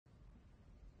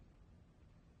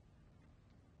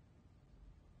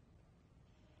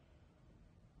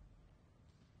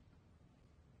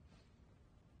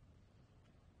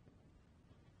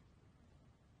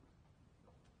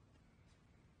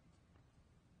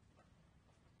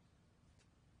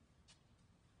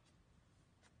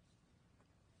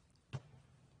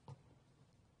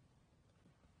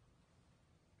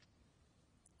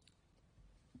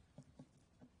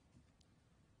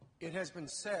It has been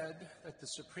said that the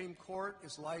Supreme Court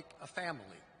is like a family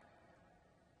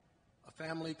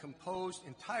composed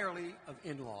entirely of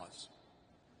in-laws.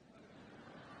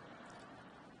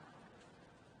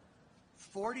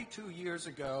 42 years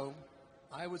ago,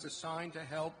 I was assigned to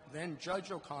help then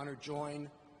Judge O'Connor join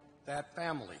that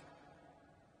family.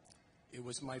 It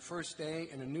was my first day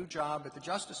in a new job at the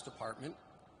Justice Department,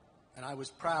 and I was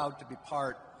proud to be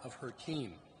part of her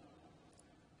team.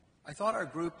 I thought our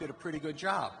group did a pretty good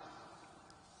job.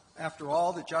 After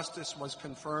all, the justice was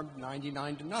confirmed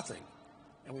 99-0,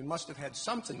 and we must have had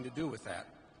something to do with that.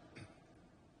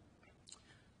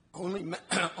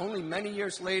 Only many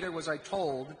years later was I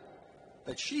told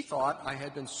that she thought I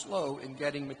had been slow in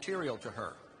getting material to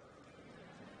her.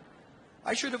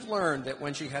 I should have learned that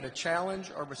when she had a challenge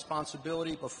or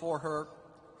responsibility before her,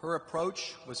 her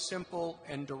approach was simple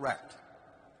and direct.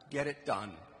 Get it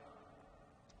done.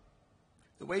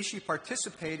 The way she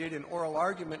participated in oral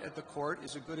argument at the court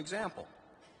is a good example.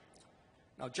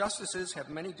 Now, justices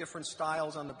have many different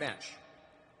styles on the bench.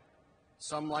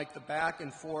 Some like the back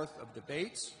and forth of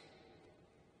debates.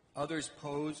 Others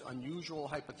pose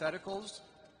unusual hypotheticals.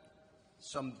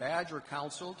 Some badger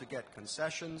counsel to get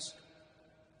concessions.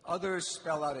 Others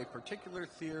spell out a particular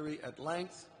theory at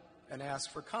length and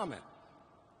ask for comment.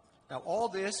 Now, all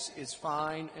this is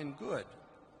fine and good,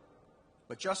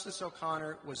 but Justice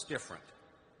O'Connor was different.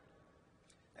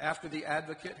 After the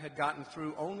advocate had gotten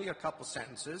through only a couple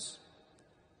sentences,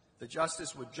 the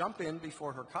justice would jump in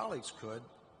before her colleagues could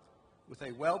with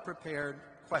a well-prepared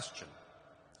question.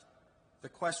 The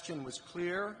question was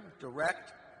clear,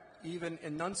 direct, even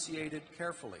enunciated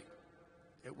carefully.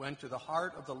 It went to the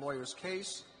heart of the lawyer's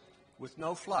case with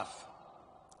no fluff.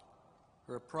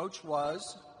 Her approach was,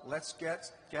 let's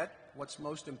get what's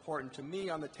most important to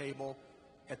me on the table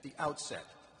at the outset.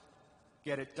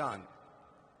 Get it done.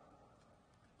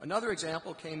 Another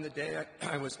example came the day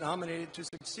I was nominated to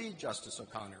succeed Justice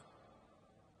O'Connor.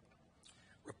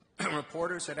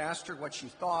 Reporters had asked her what she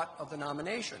thought of the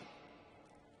nomination.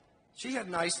 She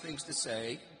had nice things to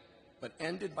say, but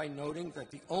ended by noting that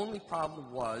the only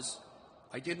problem was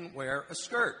I didn't wear a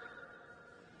skirt.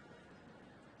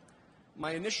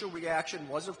 My initial reaction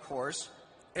was, of course,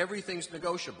 everything's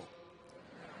negotiable.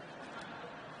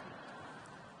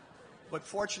 But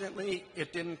fortunately,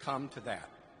 it didn't come to that.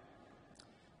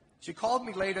 She called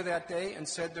me later that day and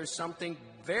said there's something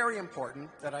very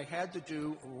important that I had to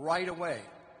do right away.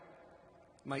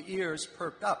 My ears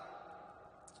perked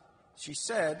up. She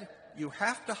said, you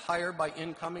have to hire by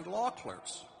incoming law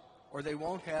clerks, or they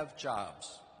won't have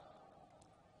jobs.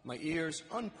 My ears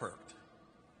unperked.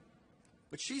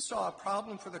 But she saw a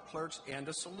problem for the clerks and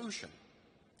a solution,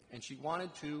 and she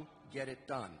wanted to get it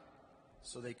done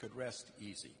so they could rest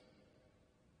easy.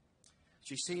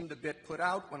 She seemed a bit put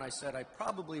out when I said I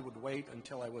probably would wait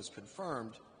until I was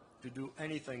confirmed to do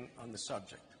anything on the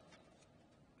subject.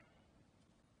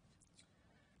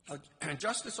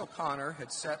 Justice O'Connor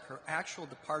had set her actual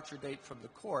departure date from the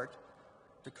court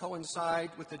to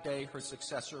coincide with the day her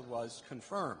successor was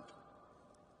confirmed.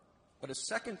 But a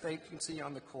second vacancy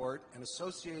on the court and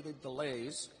associated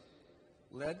delays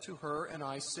led to her and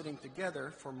I sitting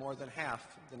together for more than half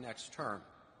the next term.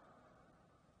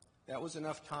 That was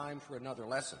enough time for another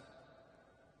lesson.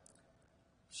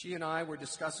 She and I were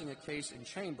discussing a case in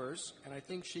chambers, and I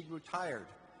think she grew tired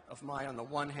of my on the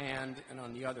one hand and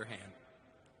on the other hand.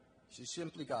 She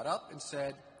simply got up and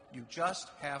said, you just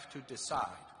have to decide.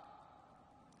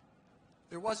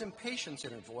 There was impatience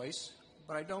in her voice,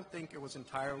 but I don't think it was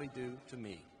entirely due to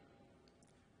me.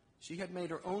 She had made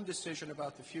her own decision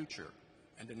about the future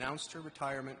and announced her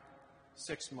retirement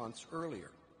 6 months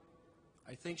earlier.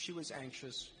 I think she was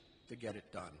anxious to get it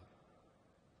done.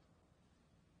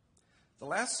 The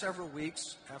last several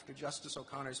weeks after Justice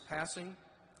O'Connor's passing,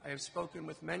 I have spoken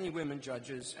with many women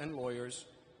judges and lawyers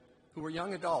who were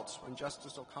young adults when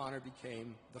Justice O'Connor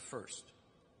became the first.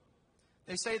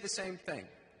 They say the same thing.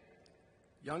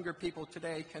 Younger people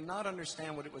today cannot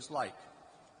understand what it was like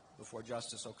before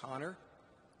Justice O'Connor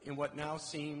in what now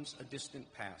seems a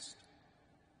distant past.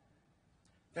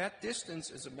 That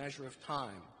distance is a measure of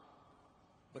time,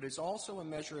 but is also a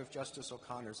measure of Justice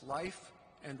O'Connor's life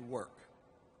and work.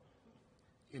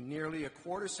 In nearly a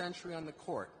quarter century on the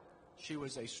court, she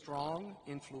was a strong,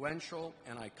 influential,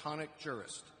 and iconic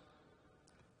jurist.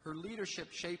 Her leadership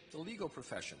shaped the legal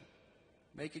profession,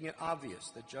 making it obvious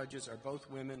that judges are both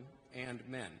women and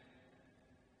men.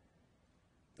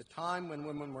 The time when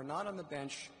women were not on the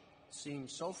bench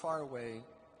seemed so far away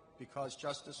because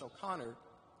Justice O'Connor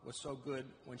was so good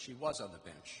when she was on the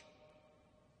bench.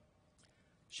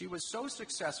 She was so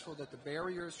successful that the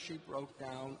barriers she broke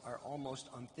down are almost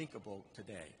unthinkable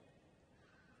today.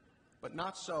 but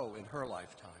not so in her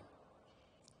lifetime.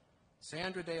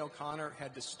 Sandra Day O'Connor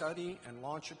had to study and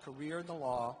launch a career in the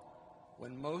law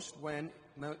when most men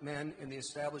in the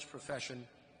established profession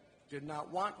did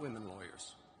not want women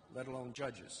lawyers, let alone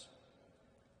judges.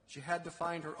 She had to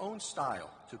find her own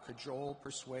style to cajole,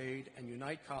 persuade, and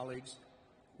unite colleagues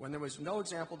when there was no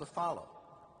example to follow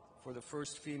for the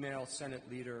first female Senate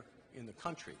leader in the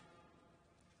country.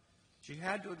 She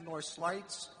had to ignore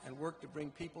slights and work to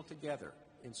bring people together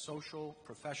in social,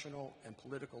 professional, and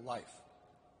political life.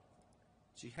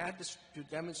 She had to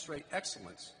demonstrate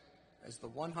excellence as the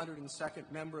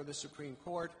 102nd member of the Supreme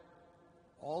Court,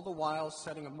 all the while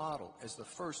setting a model as the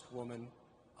first woman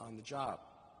on the job.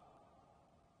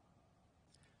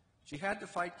 She had to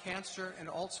fight cancer and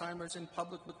Alzheimer's in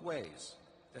public ways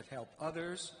that helped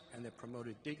others and that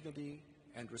promoted dignity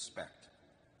and respect.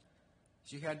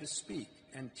 She had to speak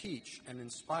and teach and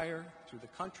inspire through the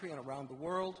country and around the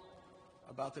world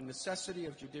about the necessity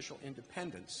of judicial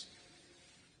independence,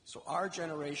 so our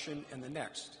generation and the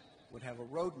next would have a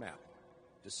roadmap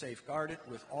to safeguard it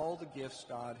with all the gifts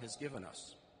God has given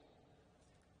us.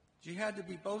 She had to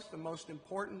be both the most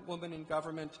important woman in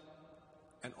government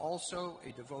and also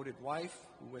a devoted wife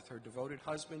who, with her devoted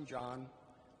husband, John,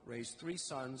 raised 3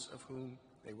 sons of whom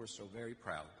they were so very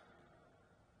proud.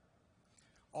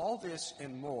 All this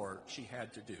and more she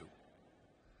had to do,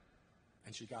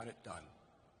 and she got it done.